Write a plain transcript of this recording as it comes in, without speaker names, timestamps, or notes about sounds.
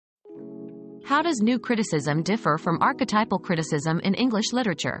How does new criticism differ from archetypal criticism in English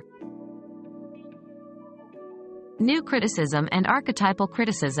literature? New criticism and archetypal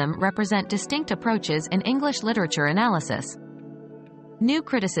criticism represent distinct approaches in English literature analysis. New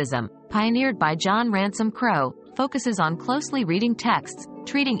criticism, pioneered by John Ransom Crowe, focuses on closely reading texts,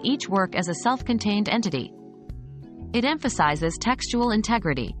 treating each work as a self-contained entity. It emphasizes textual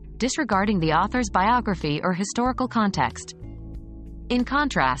integrity, disregarding the author's biography or historical context. In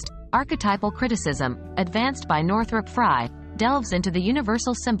contrast, archetypal criticism, advanced by Northrop Frye, delves into the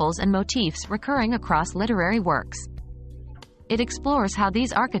universal symbols and motifs recurring across literary works. It explores how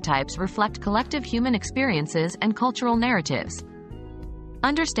these archetypes reflect collective human experiences and cultural narratives.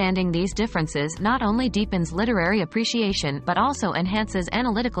 Understanding these differences not only deepens literary appreciation but also enhances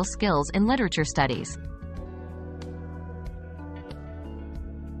analytical skills in literature studies.